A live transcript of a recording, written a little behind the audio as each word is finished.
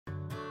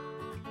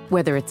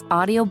Whether it's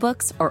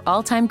audiobooks or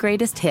all-time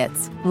greatest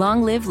hits,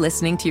 long live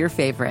listening to your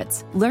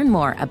favorites. Learn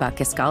more about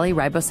Kisqali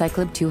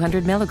Ribociclib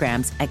 200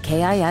 milligrams at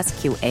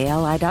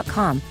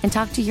KISQALI.com and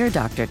talk to your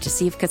doctor to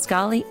see if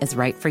Kisqali is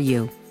right for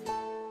you.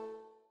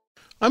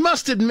 I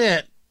must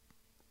admit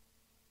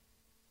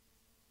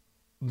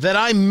that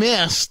I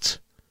missed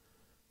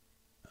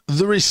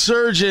the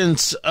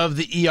resurgence of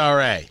the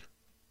ERA.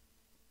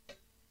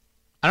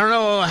 I don't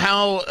know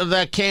how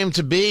that came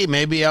to be.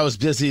 Maybe I was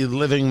busy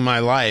living my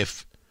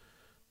life.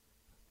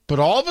 But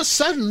all of a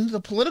sudden,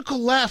 the political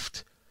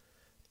left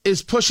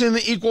is pushing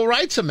the Equal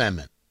Rights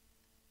Amendment.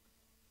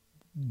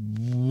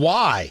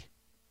 Why?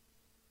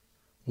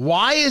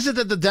 Why is it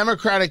that the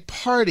Democratic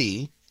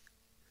Party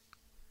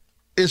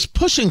is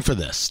pushing for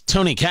this?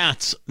 Tony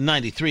Katz,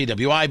 93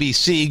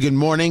 WIBC. Good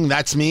morning.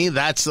 That's me.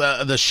 That's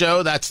the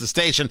show. That's the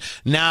station.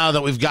 Now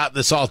that we've got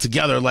this all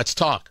together, let's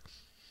talk.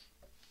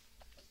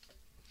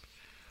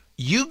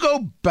 You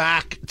go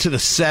back to the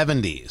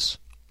 70s,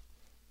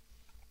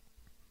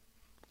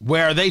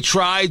 where they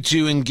tried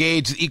to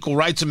engage the Equal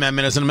Rights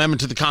Amendment as an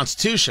amendment to the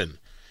Constitution.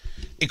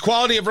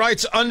 Equality of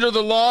rights under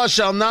the law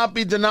shall not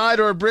be denied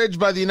or abridged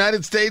by the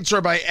United States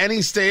or by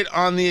any state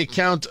on the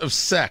account of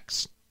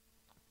sex.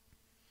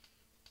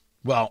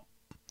 Well,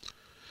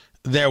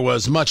 there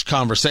was much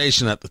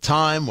conversation at the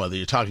time, whether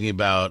you're talking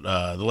about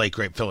the late,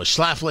 great Phyllis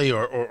Schlafly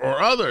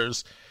or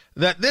others,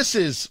 that this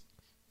is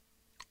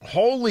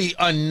wholly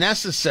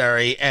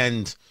unnecessary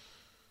and,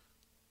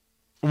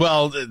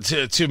 well,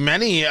 to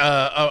many,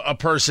 a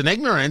person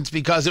ignorant,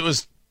 because it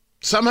was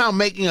somehow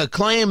making a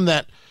claim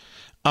that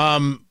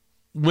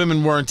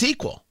women weren't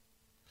equal.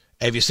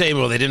 If you say,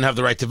 well, they didn't have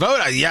the right to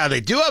vote, yeah,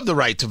 they do have the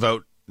right to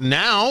vote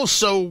now,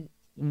 so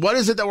what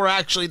is it that we're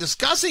actually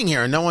discussing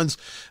here? No one's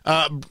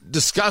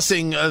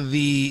discussing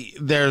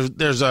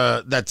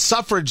that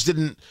suffrage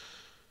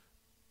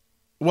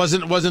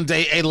wasn't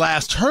a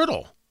last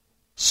hurdle.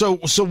 So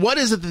what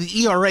is it that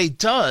the ERA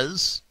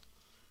does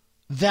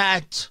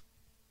that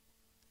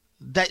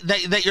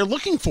you're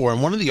looking for?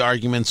 And one of the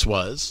arguments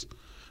was,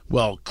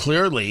 well,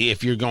 clearly,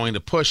 if you're going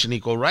to push an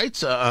equal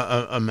rights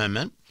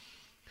amendment,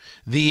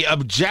 the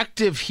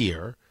objective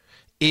here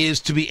is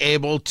to be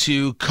able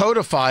to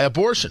codify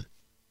abortion.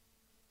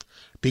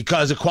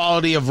 Because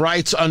equality of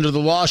rights under the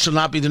law shall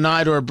not be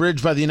denied or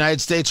abridged by the United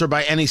States or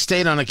by any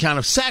state on account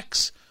of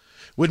sex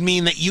would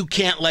mean that you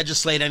can't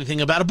legislate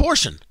anything about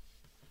abortion.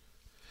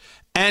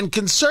 And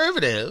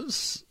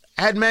conservatives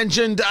had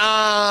mentioned,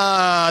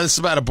 this is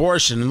about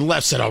abortion. And the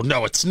left said, oh,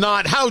 no, it's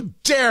not. How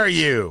dare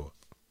you?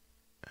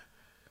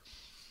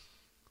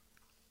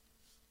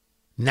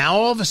 Now,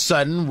 all of a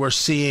sudden, we're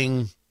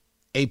seeing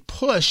a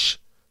push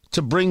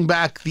to bring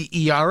back the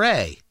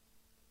ERA.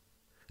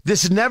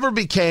 This never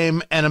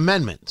became an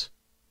amendment.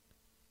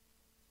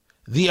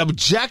 The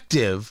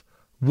objective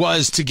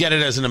was to get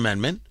it as an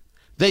amendment.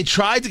 They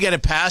tried to get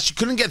it passed. You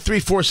couldn't get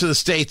 3/4 of the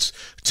states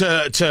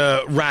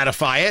to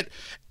ratify it.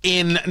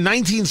 In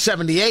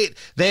 1978,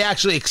 they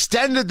actually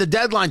extended the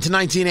deadline to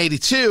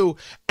 1982,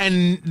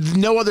 and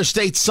no other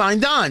states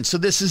signed on. So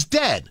this is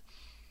dead.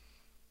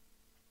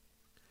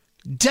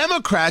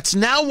 Democrats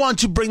now want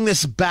to bring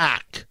this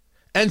back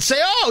and say,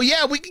 oh,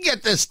 yeah, we can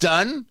get this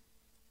done.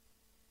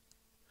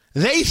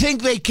 They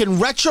think they can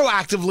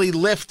retroactively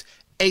lift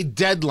a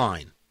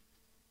deadline.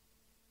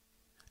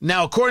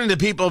 Now, according to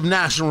people of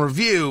National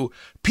Review,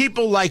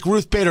 people like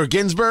Ruth Bader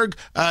Ginsburg,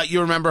 you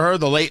remember her,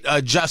 the late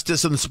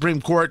justice in the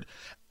Supreme Court,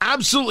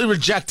 absolutely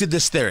rejected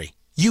this theory.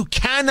 You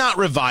cannot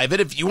revive it.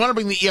 If you want to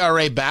bring the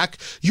ERA back,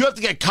 you have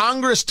to get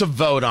Congress to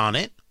vote on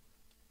it.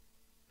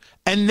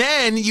 And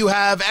then you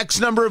have X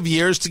number of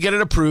years to get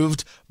it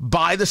approved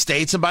by the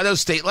states and by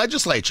those state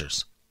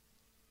legislatures.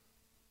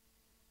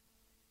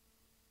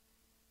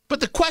 But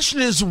the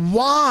question is,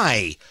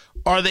 why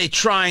are they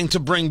trying to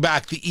bring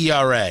back the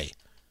ERA?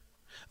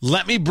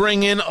 Let me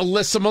bring in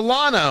Alyssa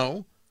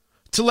Milano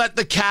to let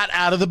the cat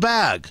out of the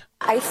bag.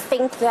 I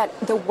think that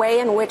the way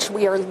in which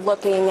we are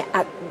looking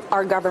at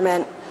our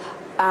government,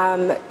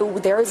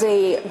 there is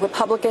a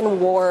Republican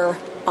war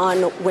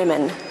on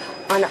women,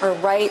 on our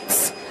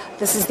rights.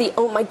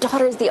 My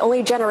daughter is the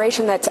only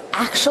generation that's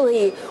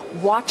actually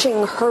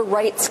watching her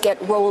rights get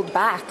rolled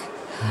back.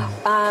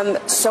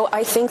 So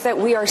I think that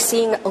we are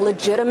seeing a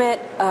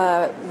legitimate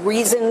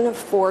reason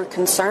for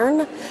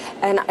concern.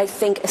 And I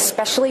think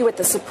especially with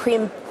the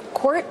Supreme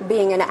Court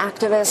being an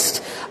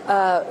activist,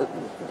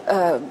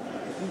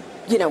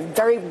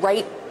 very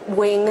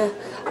right-wing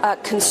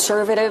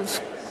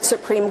conservative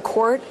Supreme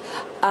Court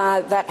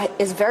that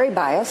is very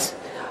biased,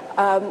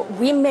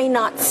 we may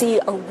not see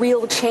a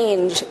real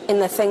change in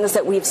the things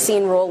that we've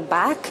seen rolled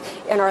back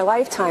in our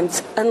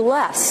lifetimes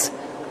unless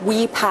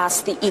we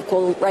pass the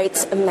Equal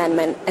Rights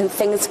Amendment and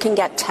things can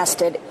get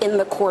tested in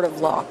the court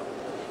of law.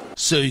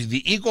 So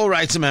the Equal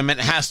Rights Amendment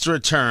has to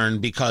return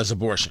because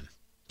abortion.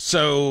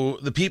 So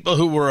the people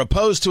who were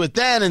opposed to it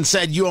then and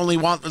said you only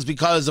want this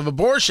because of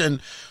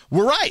abortion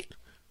were right.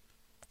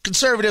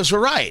 Conservatives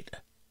were right.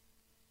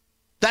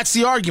 That's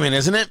the argument,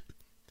 isn't it?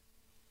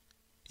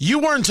 You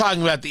weren't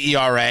talking about the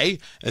ERA.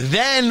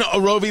 Then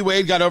Roe v.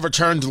 Wade got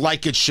overturned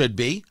like it should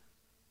be.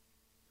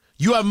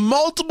 You have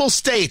multiple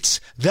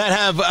states that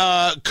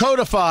have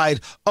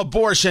codified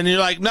abortion. And you're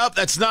like, nope,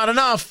 that's not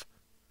enough.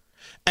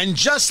 And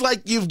just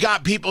like you've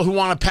got people who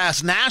want to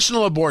pass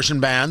national abortion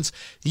bans,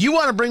 you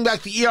want to bring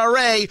back the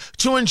ERA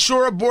to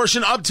ensure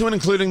abortion up to and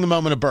including the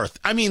moment of birth.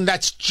 I mean,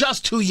 that's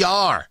just who you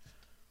are.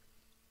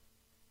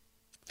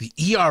 The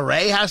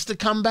ERA has to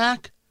come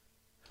back?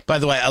 By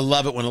the way, I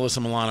love it when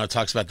Alyssa Milano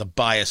talks about the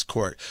biased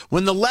court.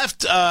 When the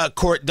left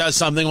court does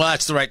something, well,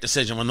 that's the right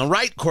decision. When the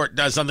right court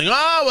does something,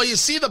 oh, well, you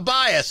see the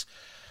bias.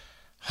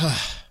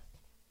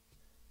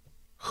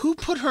 Who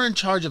put her in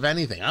charge of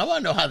anything? I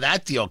want to know how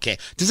that deal came.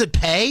 Does it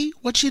pay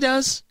what she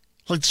does?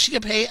 Like, does she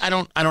get paid? I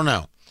don't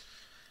know.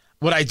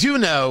 What I do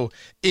know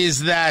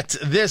is that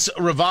this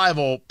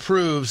revival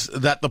proves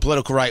that the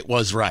political right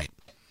was right.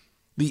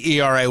 The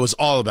ERA was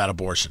all about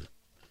abortion.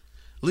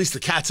 At least the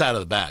cat's out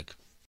of the bag.